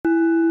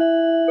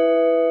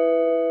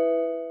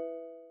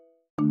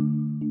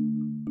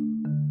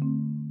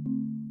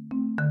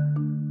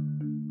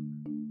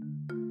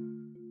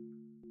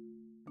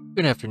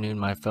Good afternoon,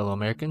 my fellow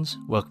Americans.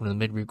 Welcome to the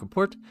Midweek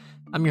Report.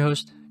 I'm your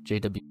host,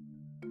 JW.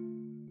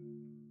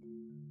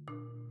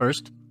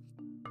 First,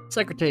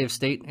 Secretary of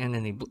State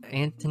Antony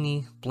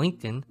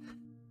Blinken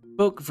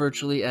spoke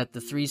virtually at the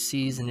Three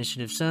Seas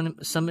Initiative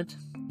Summit.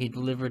 He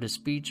delivered a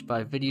speech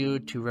by video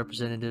to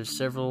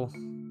representatives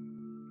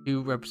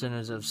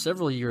of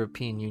several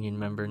European Union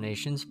member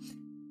nations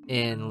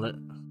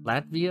in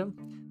Latvia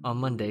on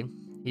Monday.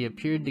 He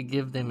appeared to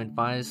give them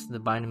advice the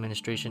Biden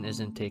administration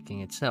isn't taking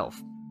itself.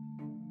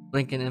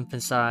 Blinken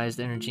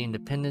emphasized energy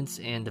independence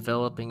and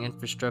developing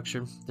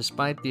infrastructure,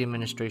 despite the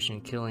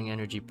administration killing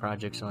energy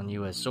projects on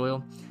U.S.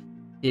 soil.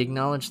 He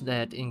acknowledged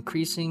that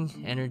increasing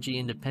energy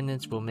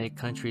independence will make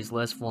countries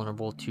less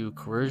vulnerable to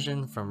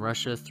coercion from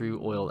Russia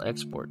through oil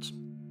exports.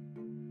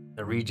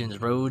 The region's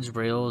roads,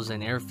 rails,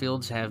 and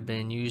airfields have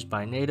been used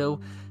by NATO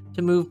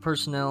to move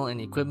personnel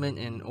and equipment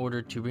in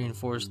order to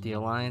reinforce the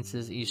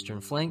alliance's eastern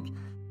flank,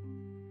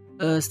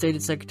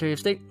 stated Secretary of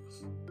State.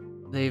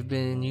 They've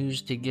been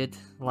used to get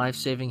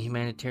life-saving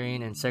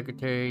humanitarian and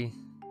security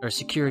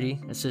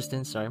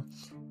assistance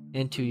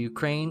into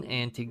Ukraine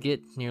and to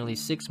get nearly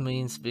 6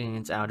 million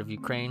civilians out of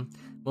Ukraine,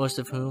 most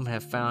of whom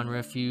have found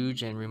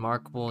refuge and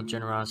remarkable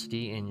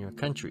generosity in your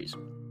countries.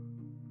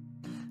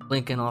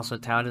 Blinken also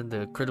touted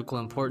the critical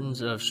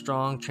importance of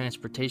strong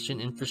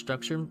transportation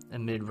infrastructure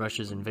amid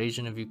Russia's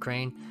invasion of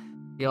Ukraine.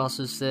 He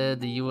also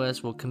said the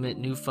U.S. will commit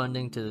new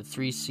funding to the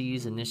Three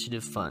Seas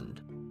Initiative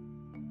Fund.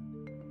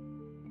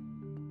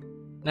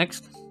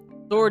 Next,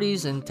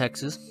 authorities in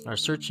Texas are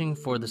searching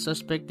for the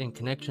suspect in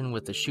connection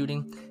with the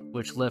shooting,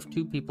 which left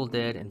 2 people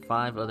dead and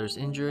 5 others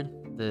injured.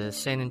 The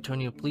San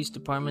Antonio Police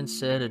Department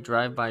said a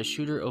drive-by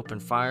shooter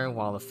opened fire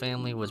while a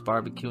family was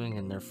barbecuing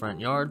in their front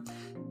yard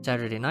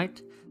Saturday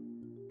night.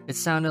 It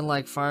sounded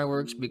like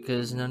fireworks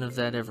because none of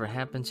that ever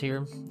happens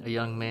here, a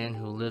young man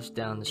who lives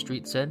down the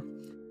street said.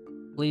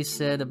 Police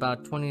said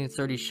about 20 to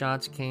 30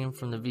 shots came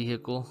from the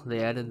vehicle.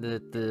 They added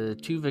that the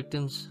 2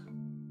 victims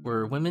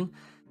were women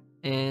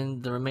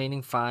and the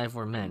remaining 5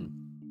 were men.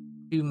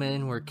 2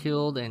 men were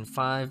killed and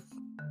 5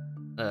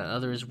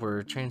 others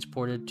were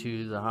transported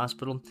to the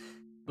hospital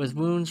with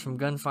wounds from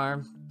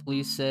gunfire.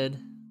 Police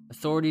said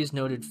authorities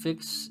noted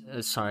 6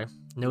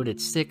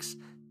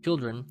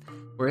 children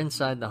were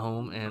inside the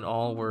home and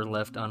all were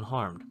left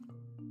unharmed.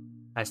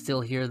 I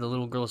still hear the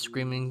little girl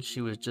screaming. She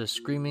was just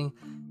screaming.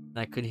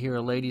 I could hear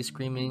a lady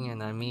screaming,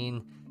 and I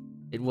mean,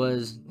 it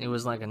was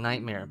like a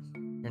nightmare.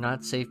 You're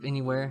not safe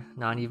anywhere,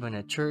 not even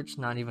at church,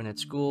 not even at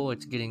school.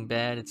 It's getting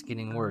bad, it's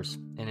getting worse,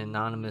 an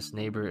anonymous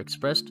neighbor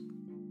expressed.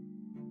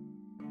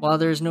 While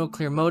there is no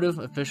clear motive,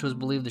 officials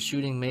believe the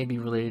shooting may be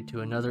related to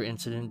another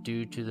incident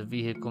due to the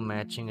vehicle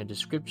matching a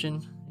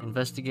description.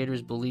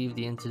 Investigators believe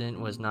the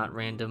incident was not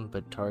random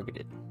but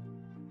targeted.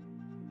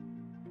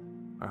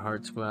 Our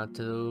hearts go out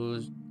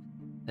to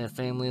that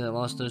family that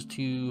lost those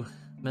 2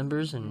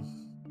 members, and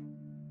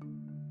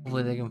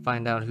hopefully they can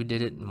find out who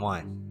did it and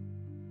why.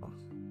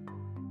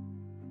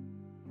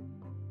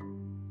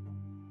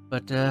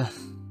 But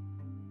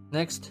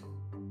next,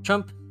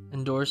 Trump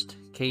endorsed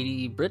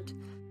Katie Britt,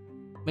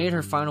 made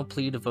her final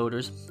plea to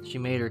voters. She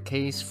made her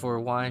case for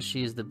why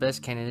she is the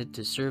best candidate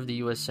to serve the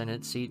U.S.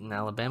 Senate seat in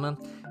Alabama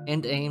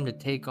and aimed to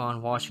take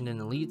on Washington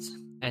elites.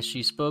 As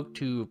she spoke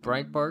to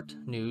Breitbart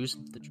News,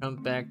 the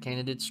Trump-backed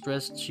candidate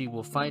stressed she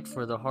will fight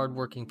for the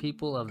hardworking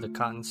people of the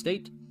Cotton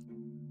State.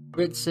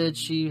 Britt said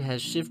she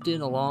has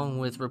shifted along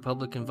with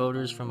Republican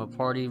voters from a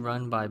party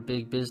run by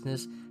big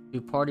business to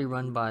a party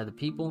run by the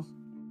people.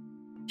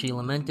 She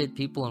lamented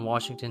people in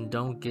Washington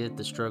don't get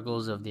the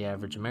struggles of the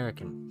average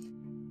American.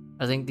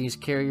 I think these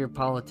career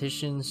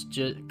politicians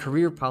just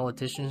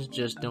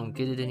don't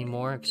get it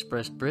anymore,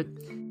 expressed Britt.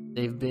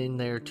 They've been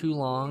there too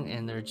long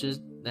and they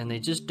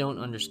just don't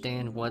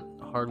understand what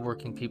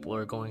hardworking people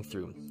are going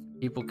through.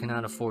 People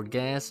cannot afford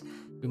gas.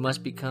 We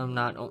must become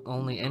not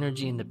only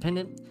energy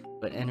independent,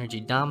 but energy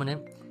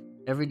dominant.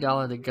 Every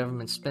dollar the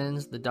government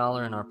spends, the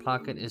dollar in our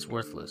pocket is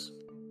worthless.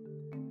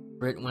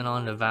 Britt went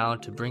on to vow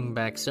to bring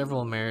back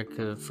several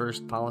America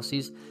First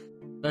policies,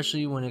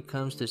 especially when it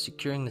comes to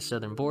securing the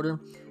southern border.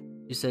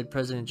 She said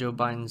President Joe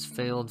Biden's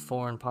failed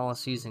foreign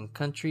policies in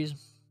countries,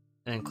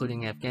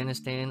 including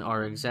Afghanistan,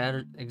 are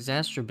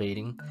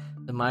exacerbating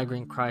the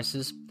migrant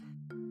crisis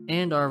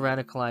and are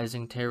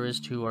radicalizing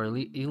terrorists who are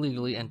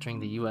illegally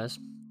entering the U.S.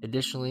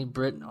 Additionally,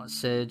 Britt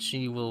said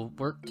she will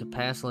work to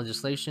pass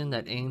legislation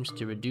that aims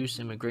to reduce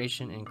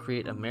immigration and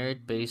create a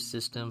merit-based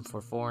system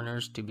for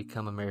foreigners to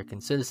become American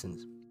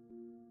citizens.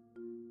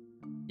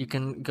 You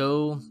can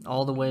go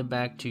all the way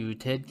back to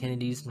Ted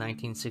Kennedy's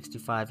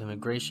 1965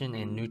 Immigration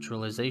and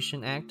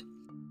Naturalization Act.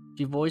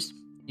 She voiced,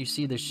 "You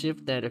see the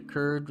shift that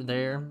occurred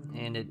there,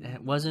 and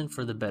it wasn't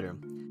for the better.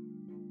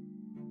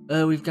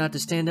 We've got to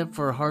stand up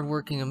for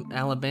hardworking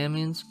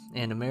Alabamians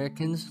and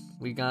Americans.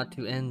 We got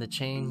to end the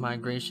chain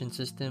migration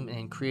system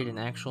and create an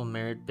actual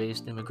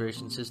merit-based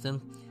immigration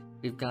system.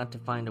 We've got to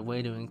find a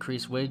way to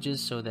increase wages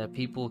so that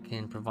people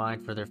can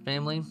provide for their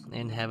family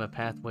and have a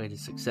pathway to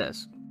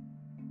success."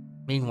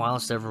 Meanwhile,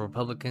 several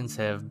Republicans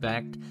have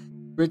backed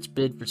Britt's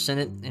bid for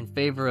Senate in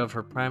favor of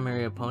her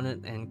primary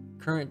opponent and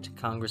current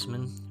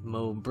Congressman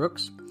Mo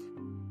Brooks.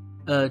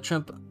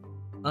 Trump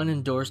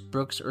unendorsed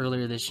Brooks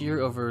earlier this year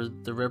over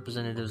the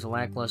representative's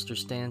lackluster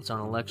stance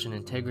on election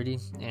integrity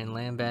and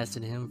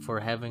lambasted him for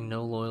having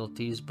no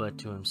loyalties but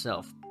to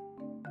himself.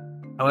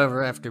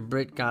 However, after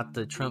Britt got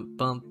the Trump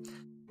bump,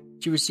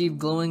 she received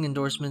glowing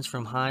endorsements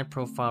from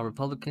high-profile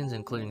Republicans,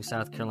 including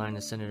South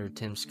Carolina Senator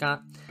Tim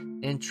Scott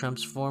and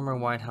Trump's former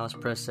White House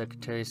press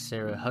secretary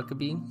Sarah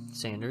Huckabee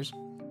Sanders.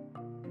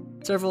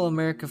 Several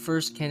America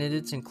First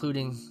candidates,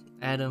 including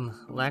Adam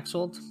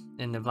Laxalt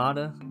in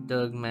Nevada,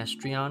 Doug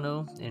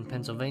Mastriano in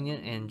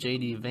Pennsylvania, and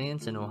J.D.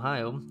 Vance in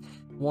Ohio,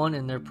 won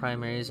in their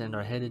primaries and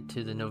are headed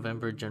to the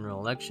November general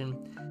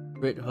election.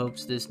 Britt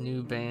hopes this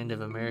new band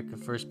of America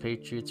First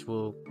patriots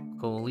will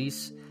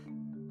coalesce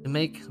to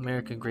make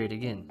America great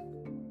again.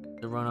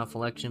 The runoff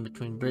election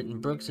between Britt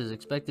and Brooks is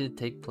expected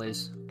to take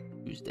place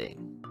Tuesday.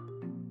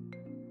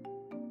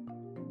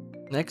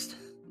 Next,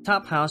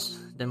 top House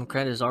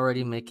Democrat is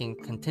already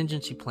making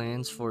contingency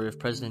plans for if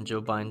President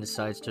Joe Biden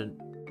decides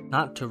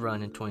not to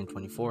run in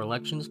 2024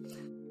 elections.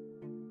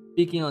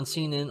 Speaking on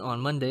CNN on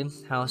Monday,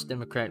 House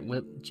Democrat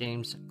Whip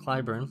James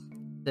Clyburn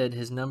said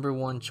his number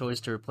one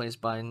choice to replace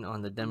Biden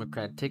on the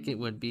Democrat ticket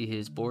would be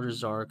his border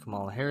czar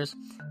Kamala Harris.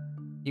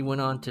 He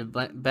went on to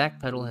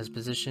backpedal his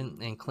position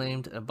and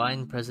claimed a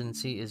Biden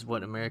presidency is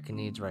what America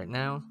needs right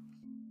now.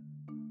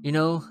 You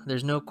know,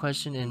 there's no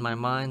question in my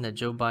mind that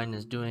Joe Biden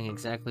is doing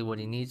exactly what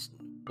needs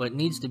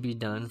to be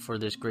done for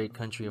this great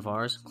country of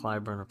ours,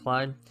 Clyburn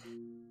replied.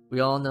 We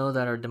all know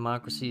that our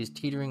democracy is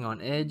teetering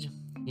on edge.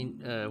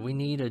 We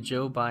need a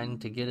Joe Biden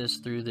to get us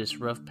through this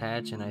rough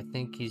patch, and I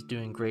think he's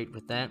doing great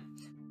with that.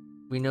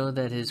 We know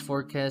that his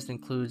forecast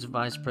includes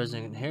Vice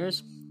President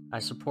Harris. I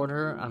support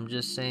her. I'm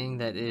just saying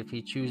that if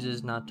he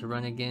chooses not to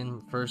run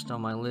again, first on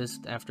my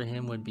list after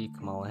him would be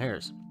Kamala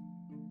Harris.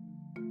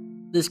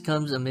 This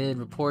comes amid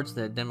reports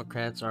that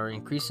Democrats are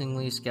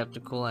increasingly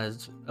skeptical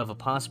of a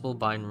possible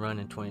Biden run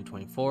in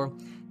 2024,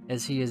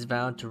 as he has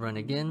vowed to run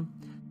again.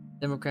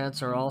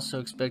 Democrats are also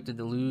expected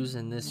to lose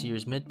in this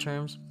year's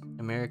midterms.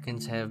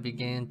 Americans have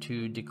begun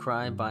to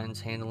decry Biden's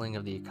handling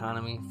of the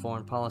economy,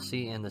 foreign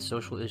policy, and the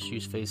social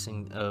issues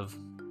facing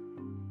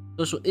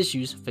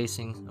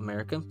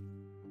America.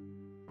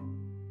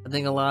 I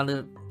think a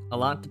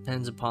lot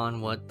depends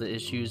upon what the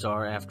issues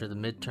are after the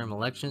midterm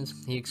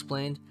elections, he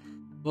explained,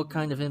 what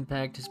kind of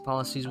impact his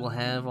policies will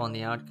have on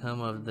the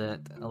outcome of that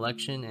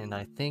election, and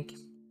I think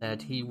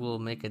that he will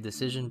make a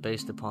decision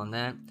based upon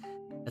that.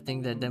 I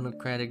think that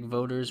Democratic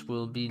voters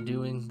will be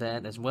doing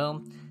that as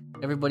well.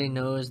 Everybody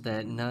knows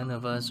that none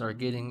of us are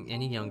getting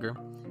any younger.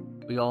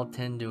 We all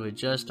tend to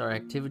adjust our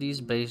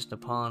activities based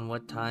upon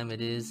what time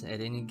it is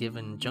at any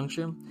given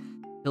juncture.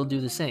 He'll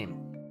do the same.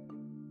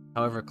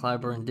 However,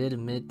 Clyburn did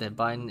admit that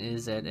Biden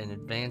is at an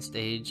advanced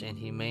age and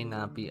he may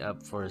not be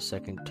up for a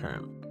second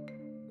term.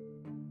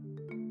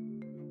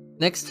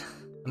 Next,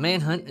 a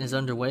manhunt is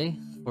underway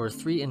for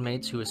 3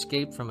 inmates who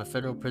escaped from a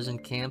federal prison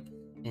camp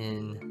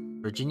in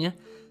Virginia.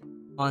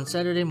 On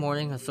Saturday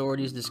morning,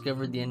 authorities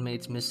discovered the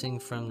inmates missing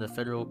from the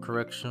Federal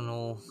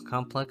Correctional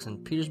Complex in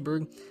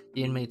Petersburg.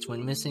 The inmates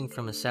went missing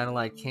from a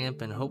satellite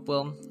camp in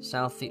Hopewell,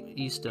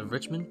 southeast of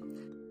Richmond.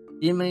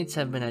 The inmates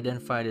have been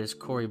identified as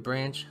Corey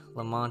Branch,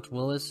 Lamont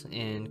Willis,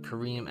 and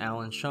Kareem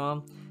Allen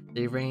Shaw.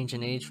 They range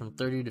in age from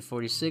 30 to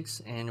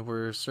 46 and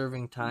were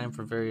serving time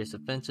for various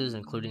offenses,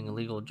 including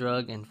illegal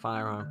drug and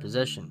firearm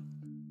possession.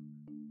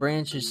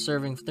 Branch is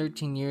serving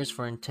 13 years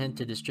for intent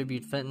to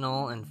distribute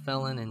fentanyl and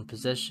felon in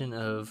possession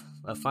of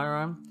a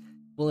firearm.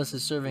 Willis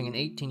is serving an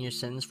 18-year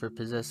sentence for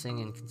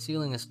possessing and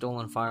concealing a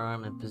stolen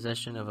firearm and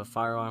possession of a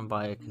firearm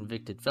by a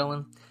convicted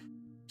felon.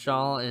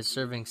 Shaw is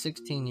serving a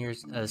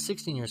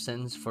 16-year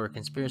sentence for a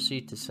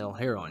conspiracy to sell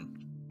heroin.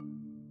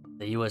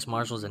 The U.S.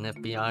 Marshals and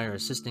FBI are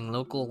assisting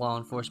local law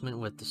enforcement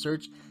with the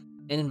search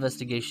and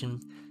investigation.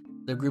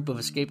 The group of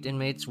escaped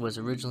inmates was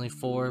originally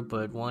 4,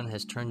 but one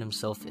has turned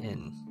himself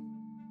in.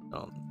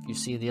 So, if you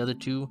see the other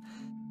 2,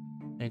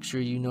 make sure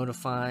you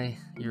notify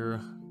your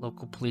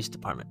local police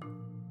department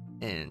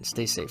and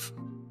stay safe.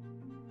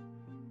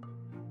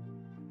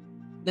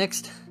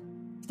 Next,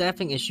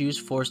 staffing issues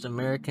forced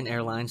American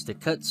Airlines to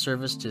cut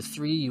service to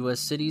 3 U.S.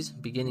 cities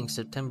beginning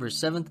September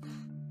 7th.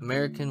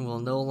 American will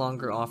no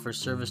longer offer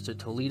service to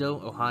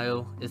Toledo,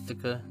 Ohio,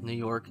 Ithaca, New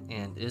York,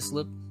 and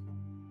Islip,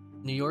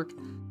 New York,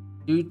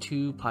 due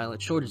to pilot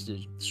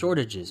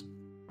shortages.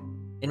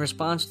 In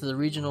response to the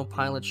regional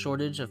pilot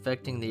shortage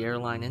affecting the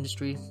airline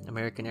industry,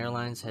 American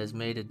Airlines has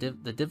made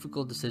the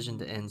difficult decision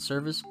to end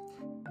service.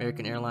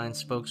 American Airlines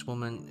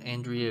spokeswoman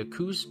Andrea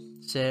Coos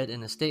said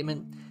in a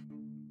statement,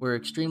 "We're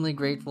extremely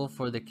grateful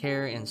for the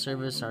care and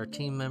service our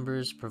team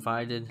members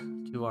provided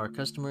to our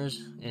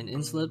customers in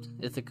Islip,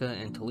 Ithaca,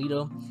 and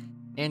Toledo,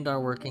 and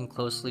are working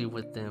closely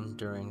with them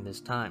during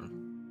this time."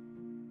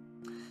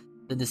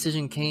 The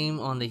decision came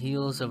on the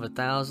heels of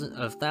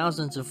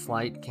thousands of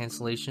flight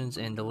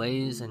cancellations and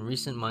delays in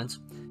recent months.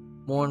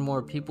 More and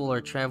more people are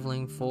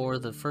traveling for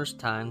the first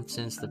time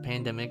since the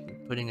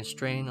pandemic, putting a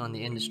strain on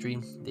the industry.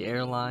 The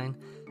airline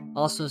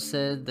also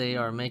said they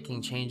are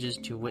making changes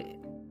to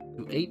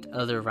 8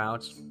 other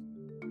routes,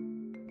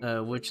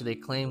 which they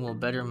claim will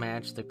better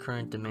match the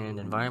current demand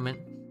environment.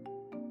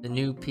 The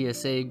new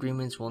PSA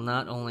agreements will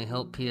not only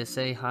help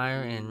PSA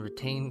hire and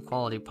retain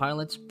quality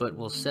pilots, but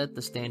will set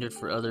the standard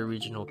for other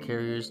regional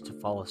carriers to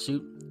follow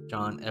suit,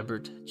 John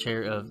Ebert,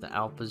 chair of the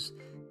ALPA's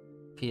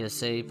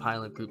PSA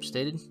pilot group,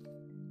 stated.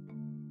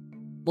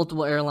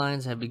 Multiple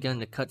airlines have begun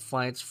to cut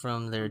flights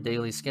from their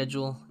daily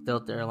schedule.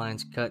 Delta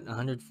Airlines cut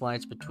 100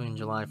 flights between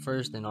July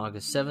 1st and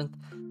August 7th.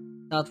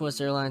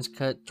 Southwest Airlines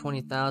cut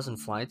 20,000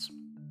 flights.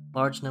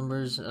 Large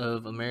numbers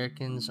of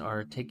Americans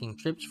are taking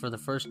trips for the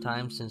first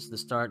time since the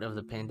start of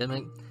the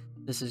pandemic.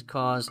 This has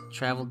caused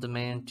travel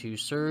demand to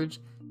surge.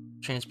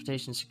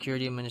 Transportation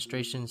Security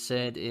Administration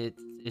said it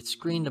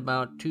screened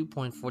about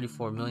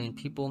 2.44 million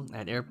people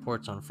at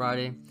airports on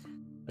Friday,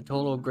 a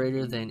total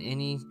greater than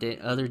any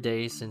other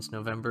day since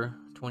November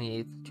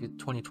 28th,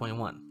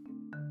 2021.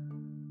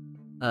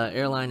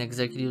 Airline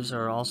executives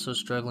are also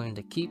struggling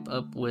to keep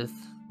up with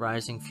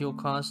rising fuel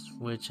costs,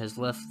 which has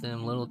left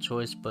them little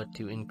choice but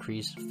to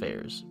increase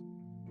fares.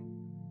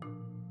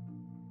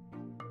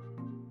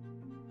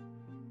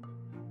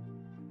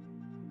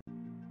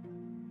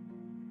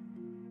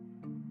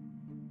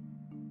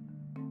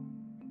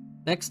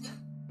 Next,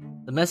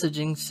 the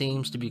messaging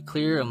seems to be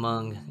clear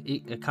among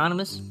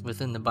economists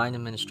within the Biden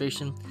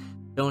administration.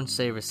 Don't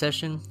say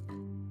recession.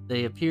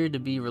 They appear to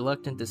be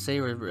reluctant to say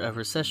a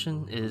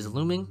recession is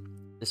looming,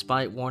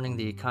 despite warning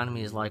the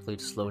economy is likely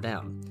to slow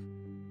down.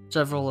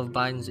 Several of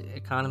Biden's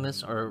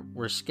economists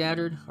were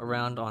scattered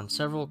around on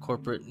several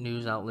corporate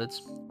news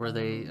outlets where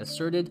they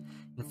asserted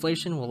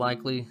inflation will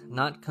likely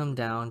not come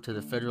down to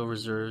the Federal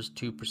Reserve's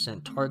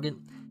 2% target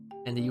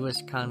and the U.S.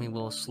 economy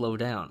will slow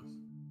down.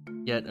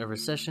 Yet a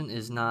recession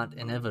is not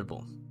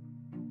inevitable.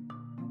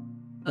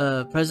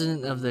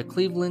 President of the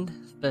Cleveland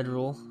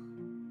Federal,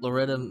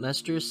 Loretta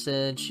Mester,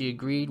 said she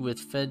agreed with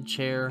Fed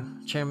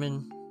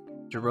Chairman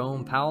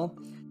Jerome Powell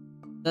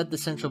that the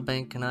central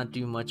bank cannot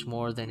do much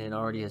more than it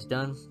already has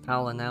done.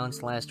 Powell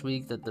announced last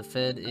week that the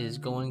Fed is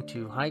going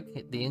to hike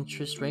the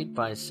interest rate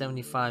by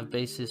 75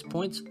 basis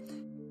points,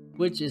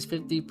 which is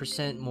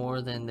 50%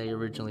 more than they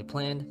originally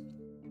planned.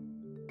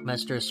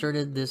 Mester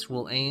asserted this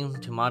will aim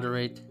to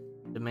moderate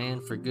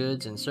demand for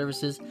goods and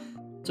services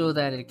so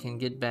that it can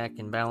get back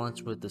in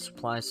balance with the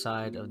supply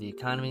side of the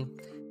economy.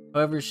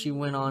 However, she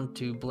went on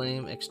to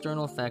blame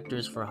external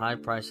factors for high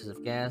prices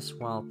of gas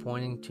while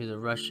pointing to the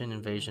Russian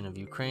invasion of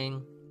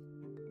Ukraine.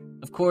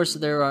 Of course,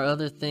 there are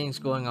other things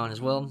going on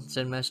as well,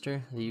 said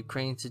Mester. The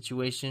Ukraine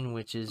situation,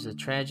 which is a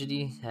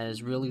tragedy,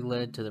 has really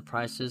led to the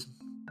prices.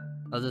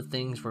 Other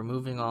things were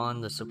moving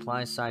on the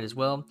supply side as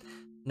well.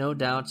 No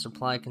doubt,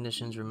 supply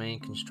conditions remain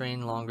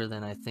constrained longer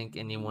than I think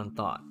anyone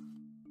thought.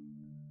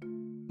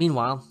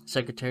 Meanwhile,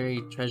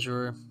 Secretary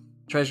Treasury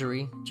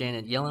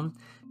Janet Yellen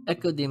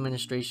echoed the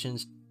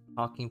administration's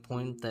talking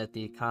point that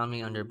the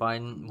economy under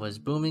Biden was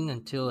booming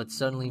until it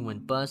suddenly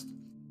went bust.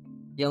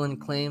 Yellen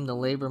claimed the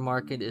labor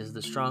market is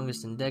the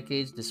strongest in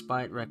decades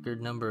despite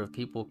record number of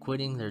people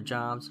quitting their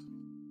jobs.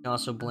 She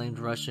also blamed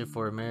Russia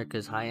for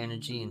America's high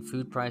energy and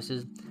food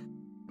prices.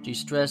 She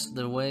stressed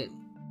the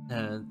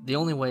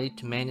only way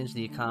to manage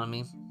the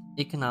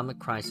economic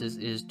crisis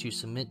is to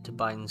submit to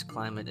Biden's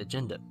climate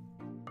agenda.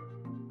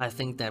 I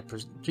think that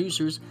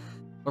producers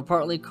were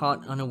partly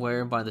caught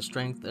unaware by the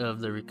strength of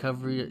the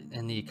recovery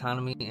in the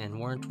economy and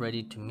weren't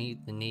ready to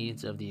meet the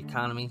needs of the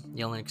economy,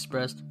 Yellen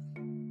expressed.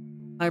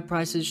 High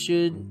prices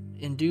should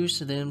induce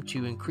them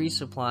to increase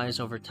supplies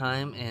over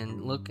time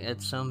and look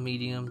at some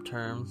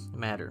medium-term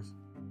matter.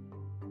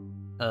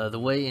 The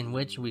way in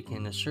which we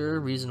can assure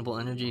reasonable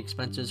energy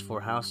expenses for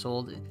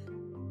households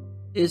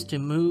is to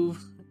move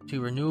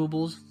to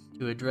renewables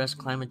to address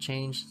climate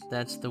change.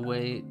 That's the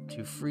way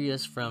to free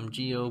us from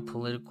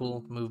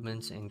geopolitical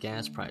movements and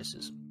gas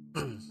prices.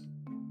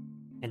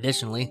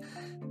 Additionally,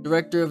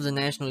 Director of the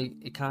National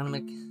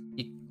Economic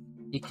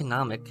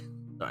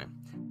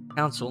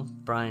Council,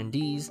 Brian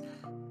Dees,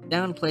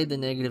 downplayed the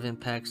negative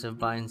impacts of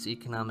Biden's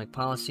economic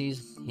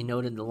policies. He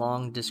noted the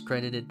long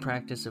discredited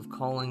practice of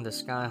calling the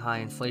sky-high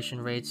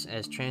inflation rates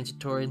as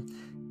transitory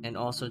and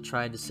also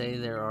tried to say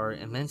there are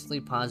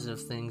immensely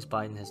positive things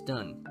Biden has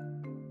done.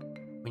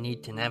 We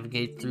need to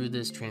navigate through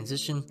this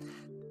transition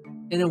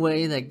in a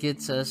way that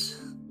gets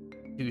us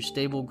to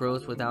stable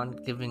growth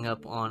without giving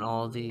up on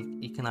all the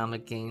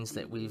economic gains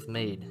that we've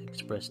made,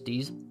 expressed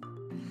Dees.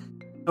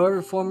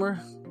 However,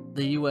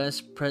 the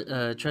U.S.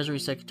 Treasury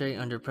Secretary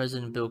under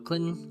President Bill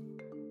Clinton,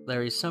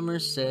 Larry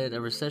Summers, said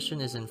a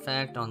recession is in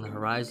fact on the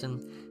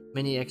horizon.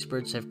 Many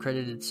experts have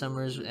credited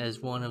Summers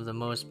as one of the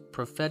most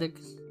prophetic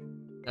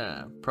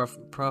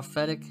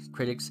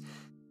critics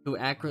who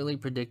accurately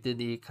predicted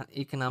the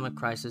economic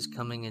crisis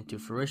coming into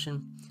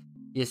fruition.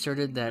 He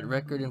asserted that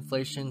record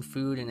inflation,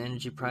 food, and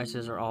energy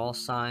prices are all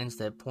signs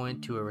that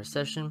point to a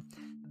recession.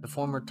 The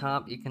former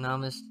top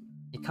economist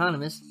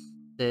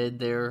said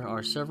there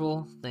are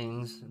several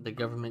things the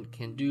government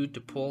can do to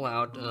pull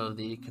out of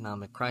the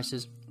economic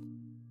crisis.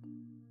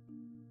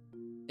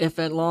 If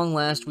at long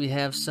last we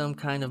have some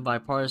kind of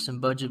bipartisan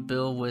budget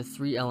bill with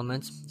three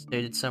elements,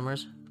 stated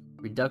Summers: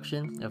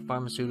 reduction of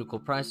pharmaceutical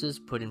prices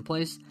put in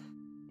place,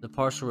 the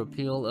partial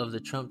repeal of the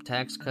Trump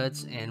tax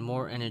cuts, and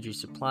more energy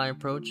supply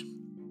approach.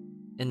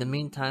 In the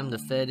meantime, the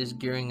Fed is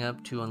gearing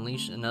up to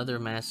unleash another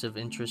massive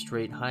interest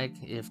rate hike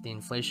if the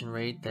inflation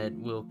rate that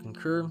will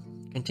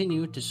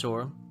continue to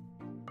soar.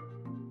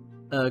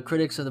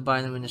 Critics of the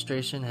Biden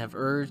administration have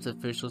urged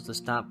officials to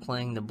stop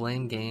playing the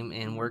blame game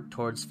and work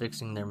towards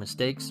fixing their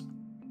mistakes.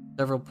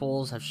 Several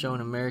polls have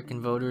shown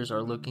American voters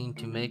are looking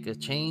to make a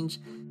change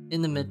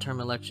in the midterm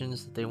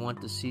elections. They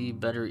want to see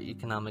better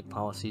economic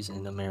policies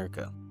in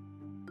America.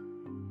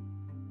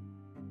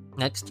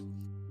 Next,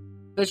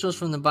 officials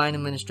from the Biden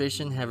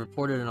administration have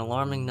reported an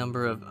alarming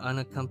number of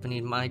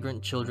unaccompanied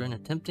migrant children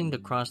attempting to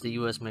cross the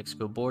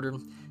U.S.-Mexico border.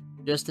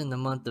 Just in the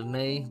month of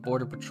May,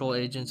 Border Patrol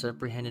agents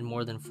apprehended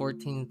more than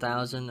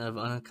 14,000 of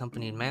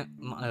unaccompanied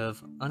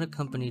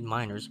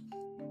minors.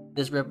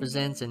 This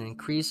represents an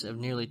increase of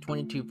nearly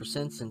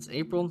 22% since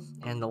April,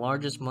 and the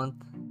largest month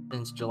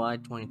since July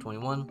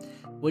 2021,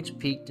 which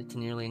peaked to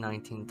nearly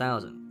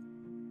 19,000.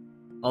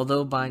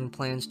 Although Biden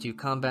plans to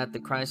combat the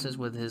crisis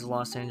with his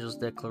Los Angeles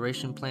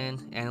Declaration Plan,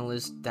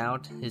 analysts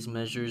doubt his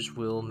measures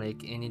will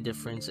make any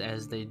difference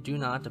as they do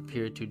not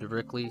appear to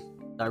directly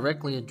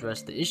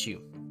address the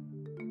issue.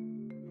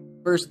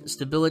 First,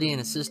 stability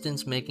and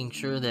assistance, making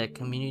sure that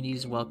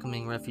communities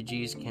welcoming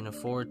refugees can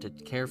afford to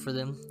care for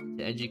them,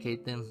 to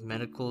educate them,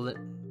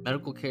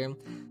 medical care,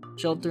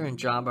 shelter, and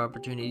job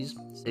opportunities,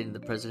 stated the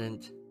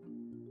president.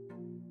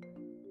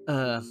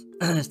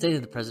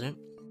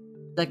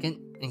 Second,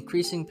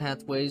 increasing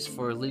pathways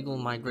for legal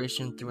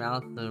migration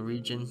throughout the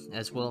region,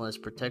 as well as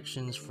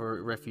protections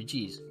for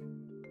refugees.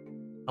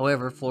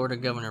 However, Florida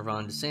Governor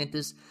Ron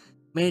DeSantis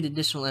made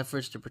additional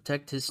efforts to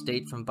protect his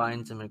state from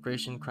Biden's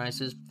immigration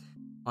crisis.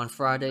 On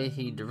Friday,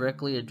 he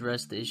directly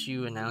addressed the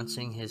issue,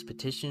 announcing his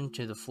petition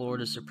to the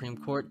Florida Supreme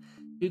Court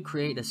to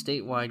create a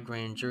statewide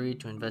grand jury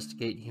to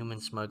investigate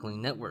human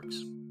smuggling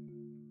networks.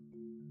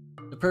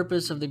 The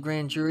purpose of the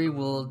grand jury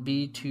will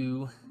be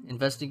to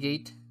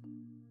investigate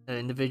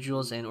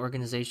individuals and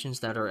organizations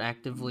that are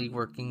actively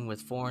working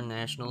with foreign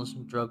nationals,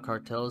 drug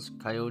cartels,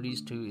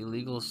 coyotes to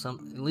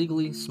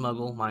illegally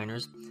smuggle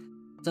minors,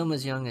 some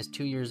as young as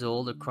 2 years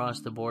old, across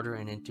the border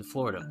and into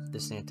Florida,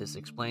 DeSantis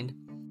explained.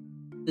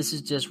 This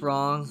is just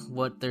wrong,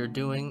 what they're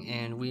doing,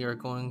 and we are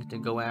going to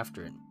go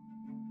after it.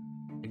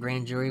 The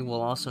grand jury will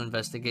also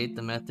investigate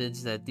the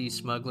methods that these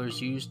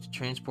smugglers use to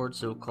transport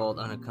so-called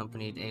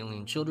unaccompanied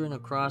alien children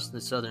across the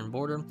southern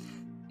border,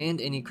 and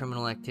any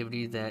criminal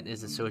activity that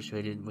is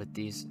associated with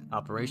these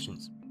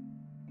operations.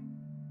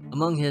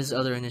 Among his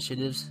other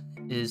initiatives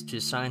is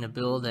to sign a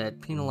bill that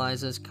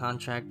penalizes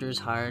contractors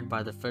hired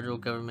by the federal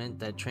government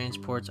that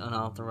transports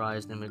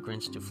unauthorized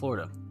immigrants to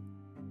Florida.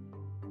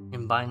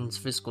 In Biden's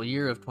fiscal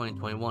year of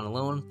 2021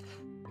 alone,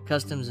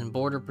 Customs and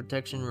Border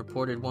Protection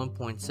reported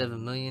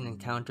 1.7 million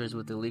encounters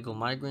with illegal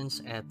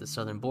migrants at the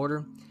southern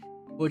border,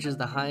 which is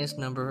the highest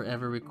number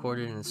ever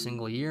recorded in a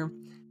single year.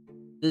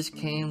 This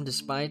came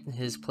despite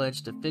his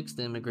pledge to fix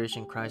the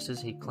immigration crisis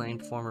he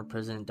claimed former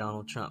President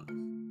Donald Trump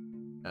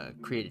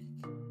created.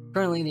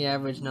 Currently, the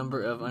average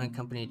number of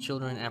unaccompanied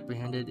children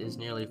apprehended is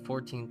nearly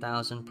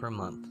 14,000 per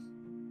month.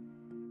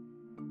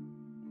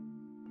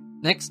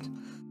 Next,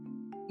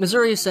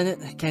 Missouri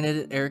Senate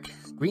candidate Eric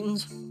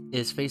Greitens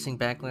is facing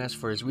backlash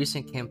for his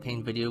recent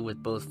campaign video,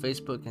 with both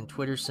Facebook and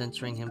Twitter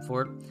censoring him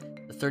for it.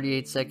 The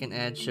 38-second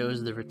ad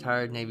shows the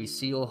retired Navy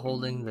SEAL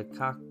holding a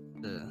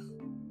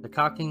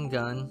cocking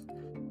gun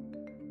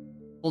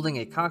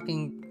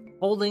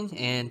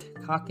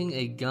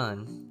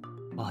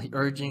while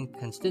urging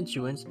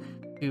constituents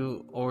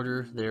to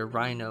order their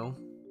Rhino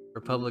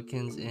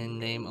Republicans in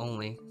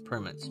name-only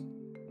permits.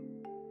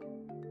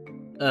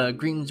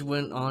 Greitens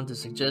went on to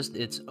suggest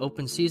it's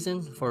open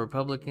season for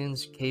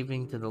Republicans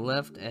caving to the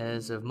left.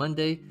 As of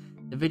Monday,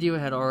 the video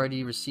had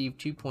already received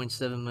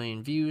 2.7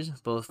 million views.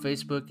 Both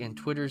Facebook and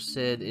Twitter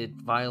said it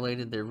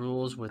violated their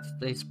rules, with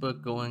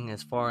Facebook going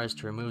as far as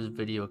to remove the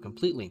video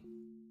completely.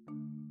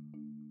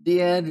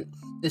 The ad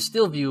is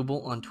still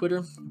viewable on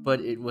Twitter,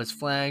 but it was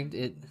flagged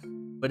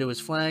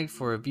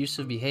for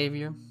abusive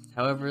behavior.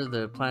 However,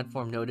 the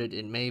platform noted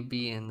it may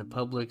be in the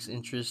public's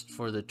interest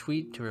for the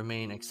tweet to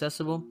remain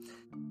accessible.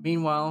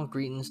 Meanwhile,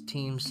 Greitens'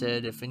 team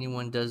said if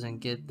anyone doesn't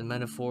get the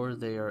metaphor,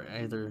 they're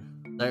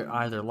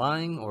either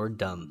lying or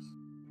dumb.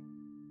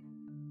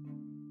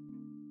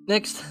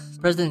 Next,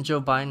 President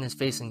Joe Biden is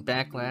facing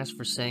backlash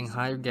for saying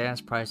higher gas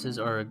prices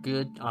are a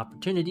good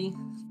opportunity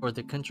for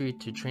the country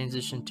to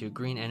transition to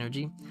green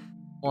energy.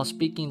 While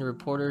speaking to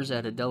reporters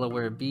at a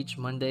Delaware beach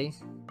Monday,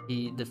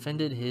 he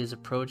defended his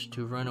approach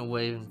to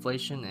runaway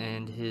inflation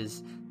and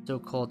his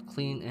so-called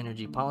clean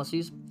energy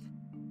policies.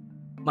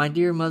 My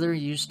dear mother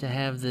used to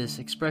have this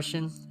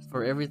expression,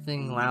 for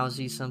everything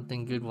lousy,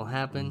 something good will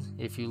happen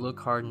if you look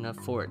hard enough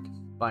for it,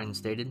 Biden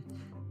stated.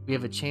 We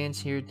have a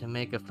chance here to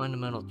make a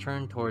fundamental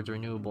turn towards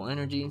renewable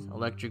energy,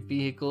 electric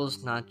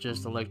vehicles, not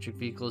just electric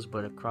vehicles,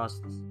 but across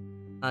the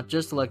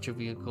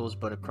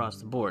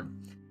board.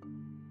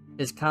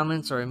 His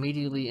comments are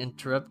immediately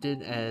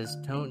interpreted as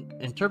tone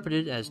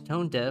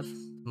deaf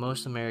to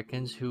most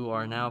Americans who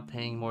are now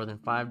paying more than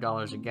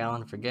 $5 a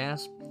gallon for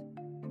gas.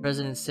 The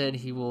president said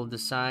he will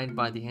decide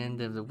by the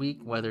end of the week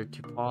whether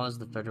to pause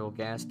the federal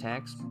gas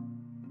tax.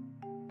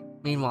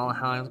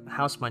 Meanwhile,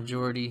 House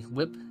Majority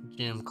Whip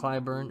Jim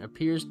Clyburn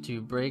appears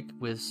to break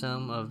with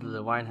some of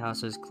the White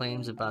House's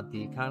claims about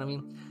the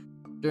economy.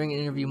 During an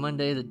interview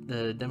Monday,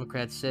 the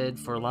Democrat said,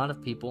 "For a lot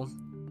of people,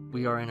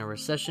 we are in a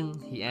recession."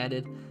 He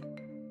added,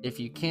 "If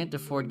you can't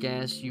afford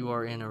gas, you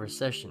are in a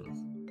recession."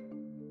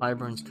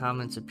 Clyburn's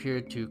comments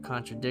appeared to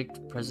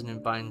contradict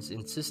President Biden's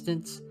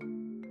insistence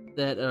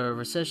that a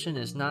recession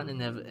is not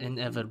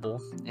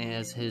inevitable,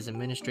 as his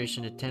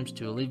administration attempts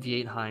to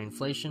alleviate high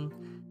inflation.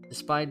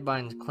 Despite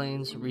Biden's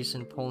claims,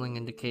 recent polling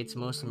indicates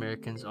most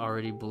Americans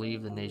already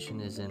believe the nation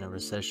is in a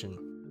recession.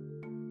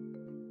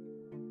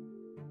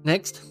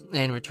 Next,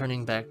 and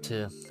returning back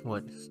to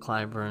what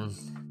Clyburn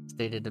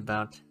stated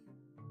about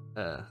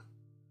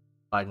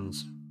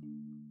Biden's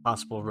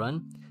possible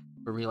run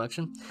for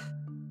re-election,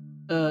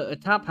 a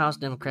top House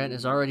Democrat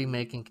is already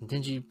making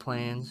contingency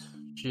plans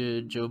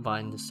should Joe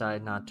Biden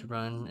decide not to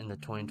run in the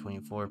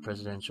 2024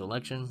 presidential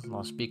election.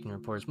 While speaking to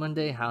reporters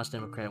Monday, House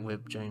Democrat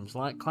Whip James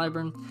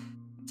Clyburn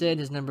said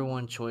his number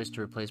one choice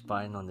to replace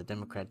Biden on the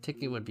Democrat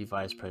ticket would be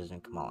Vice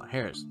President Kamala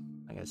Harris,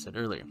 like I said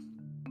earlier.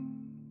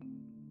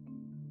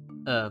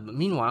 But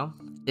meanwhile,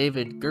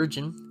 David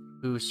Gurgen,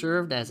 who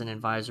served as an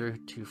advisor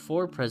to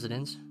 4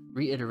 presidents,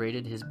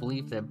 reiterated his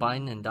belief that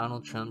Biden and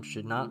Donald Trump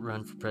should not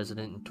run for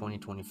president in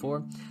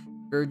 2024.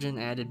 Gurgen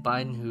added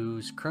Biden,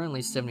 who's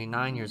currently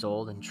 79 years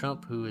old, and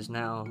Trump, who is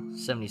now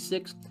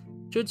 76,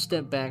 should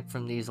step back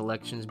from these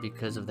elections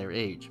because of their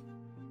age.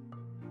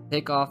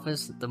 Take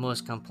office, the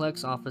most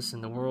complex office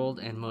in the world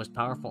and most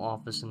powerful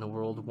office in the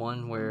world,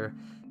 one where,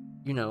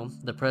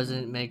 the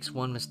president makes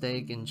one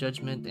mistake in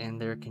judgment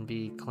and there can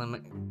be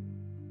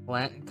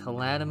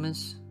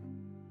calamitous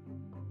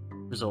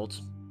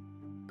results.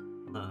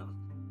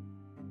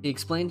 He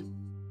explained,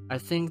 "I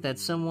think that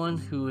someone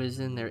who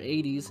is in their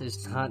 80s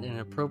is not an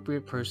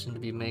appropriate person to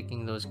be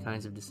making those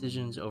kinds of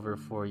decisions over a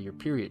 4-year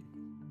period."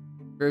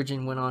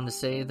 Gurgen went on to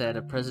say that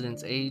a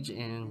president's age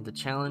and the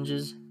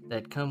challenges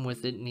that come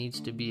with it needs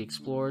to be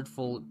explored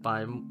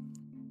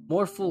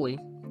more fully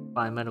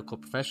by medical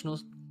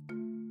professionals.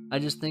 "I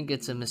just think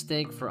it's a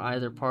mistake for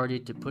either party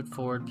to put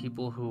forward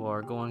people who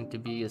are going to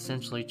be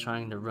essentially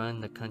trying to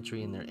run the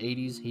country in their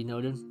 80s, he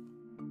noted.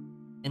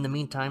 In the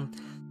meantime,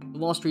 the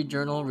Wall Street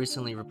Journal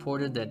recently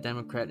reported that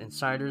Democrat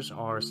insiders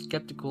are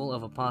skeptical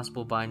of a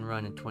possible Biden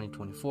run in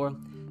 2024,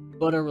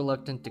 but are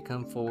reluctant to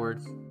come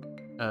forward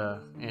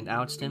and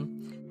oust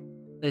him.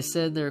 They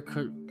said their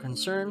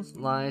concern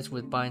lies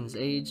with Biden's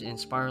age and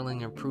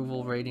spiraling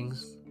approval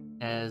ratings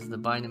as the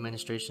Biden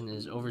administration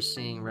is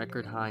overseeing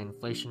record high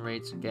inflation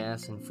rates,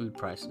 gas, and food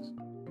prices.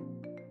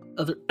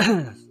 Other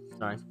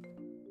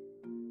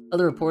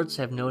reports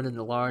have noted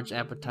the large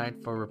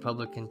appetite for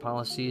Republican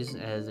policies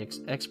as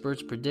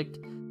experts predict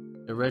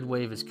the red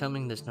wave is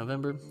coming this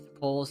November.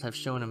 Polls have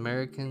shown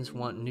Americans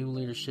want new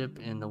leadership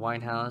in the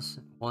White House,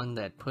 one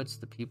that puts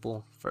the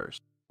people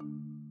first.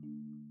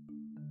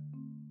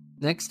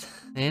 Next,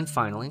 and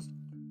finally,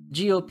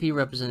 GOP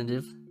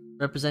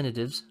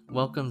representatives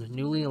welcomed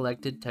newly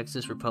elected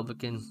Texas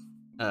Republican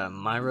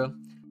Mayra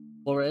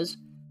Flores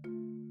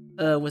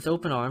with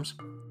open arms.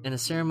 In a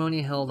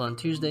ceremony held on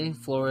Tuesday,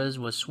 Flores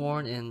was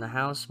sworn in the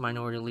House, and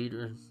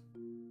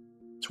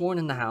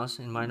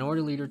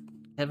Minority Leader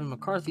Kevin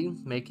McCarthy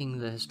making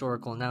the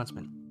historical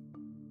announcement.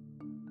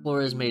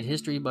 Flores made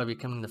history by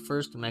becoming the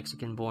first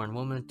Mexican-born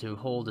woman to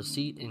hold a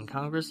seat in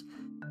Congress.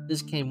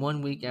 This came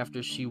 1 week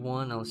after she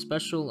won a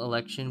special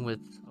election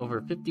with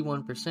over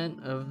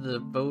 51% of the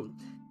vote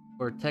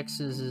for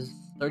Texas's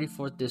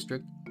 34th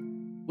district,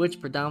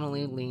 which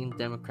predominantly leaned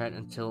Democrat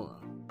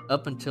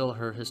up until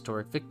her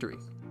historic victory.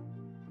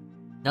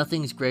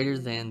 "Nothing is greater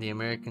than the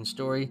American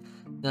story.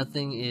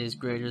 Nothing is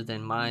greater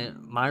than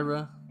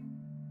Mayra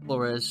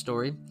Flores'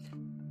 story,"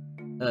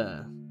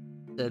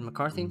 said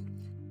McCarthy.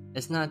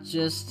 "It's not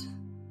just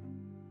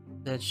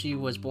that she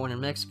was born in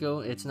Mexico.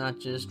 It's not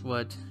just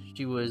what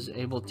she was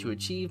able to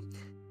achieve,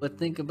 but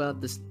think about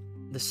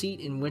the seat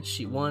in which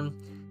she won.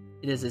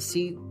 It is a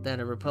seat that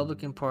a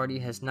Republican Party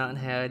has not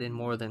had in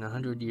more than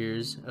 100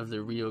 years of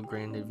the Rio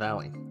Grande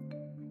Valley."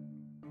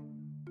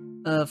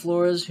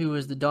 Flores, who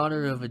is the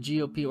daughter of a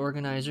GOP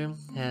organizer,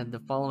 had the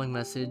following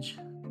message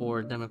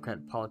for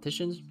Democrat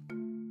politicians.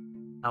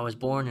 "I was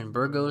born in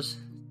Burgos,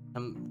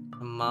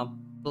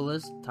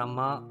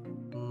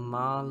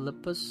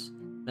 Tamaulipas,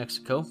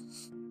 Mexico.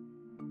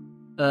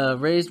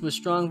 Raised with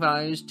strong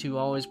values to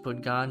always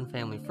put God and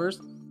family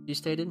first," she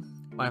stated.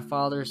 "My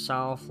father,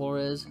 Saul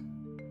Flores,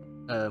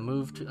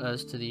 moved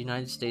us to the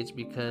United States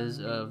because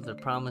of the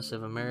promise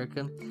of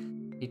America.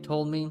 He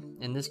told me,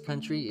 in this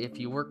country, if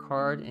you work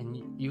hard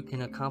and you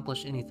can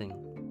accomplish anything.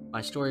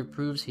 My story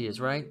proves he is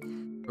right.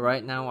 But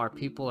right now, our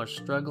people are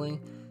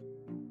struggling.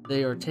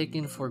 They are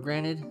taken for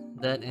granted.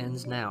 That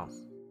ends now."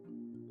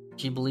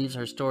 She believes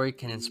her story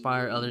can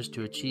inspire others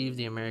to achieve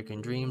the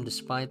American dream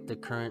despite the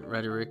current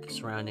rhetoric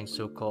surrounding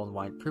so-called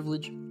white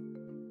privilege.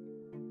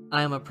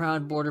 I am a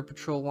proud Border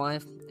Patrol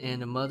wife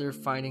and a mother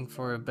fighting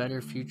for a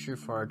better future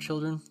for our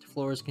children,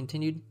 Flores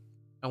continued.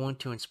 I want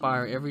to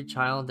inspire every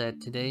child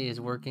that today is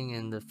working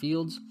in the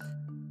fields,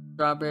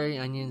 strawberry,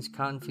 onions,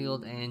 cotton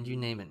field, and you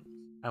name it.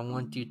 I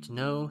want you to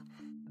know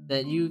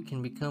that you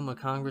can become a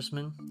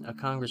congressman, a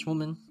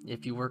congresswoman,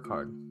 if you work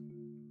hard.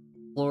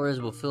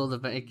 Flores will fill the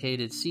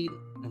vacated seat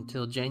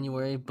until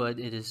January, but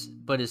is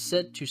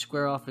set to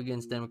square off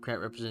against Democrat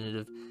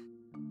Representative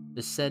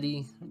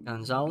Vicente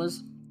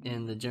Gonzalez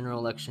in the general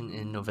election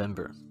in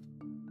November.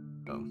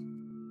 So,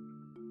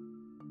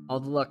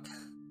 all the luck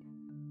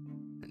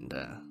and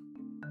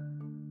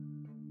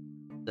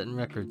setting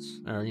records,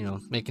 or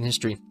making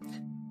history.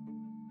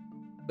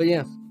 But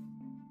yeah,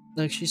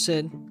 like she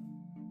said,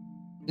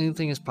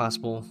 anything is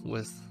possible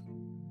with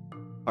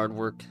hard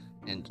work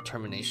and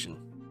determination,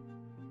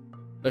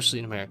 especially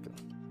in America.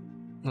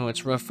 No,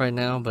 it's rough right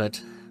now,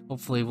 but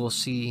hopefully we'll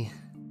see.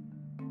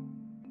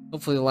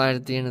 Hopefully the light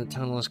at the end of the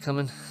tunnel is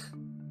coming.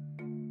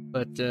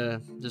 But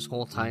just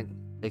hold tight,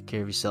 take care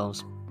of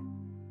yourselves,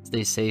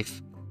 stay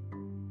safe,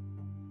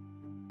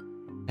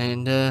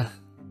 and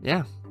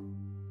yeah.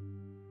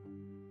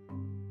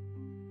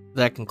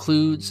 That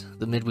concludes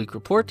the Midweek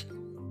Report.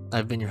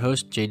 I've been your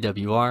host,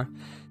 JWR.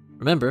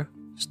 Remember,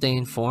 stay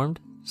informed,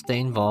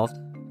 stay involved,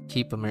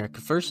 keep America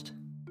first,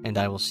 and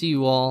I will see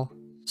you all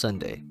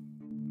Sunday.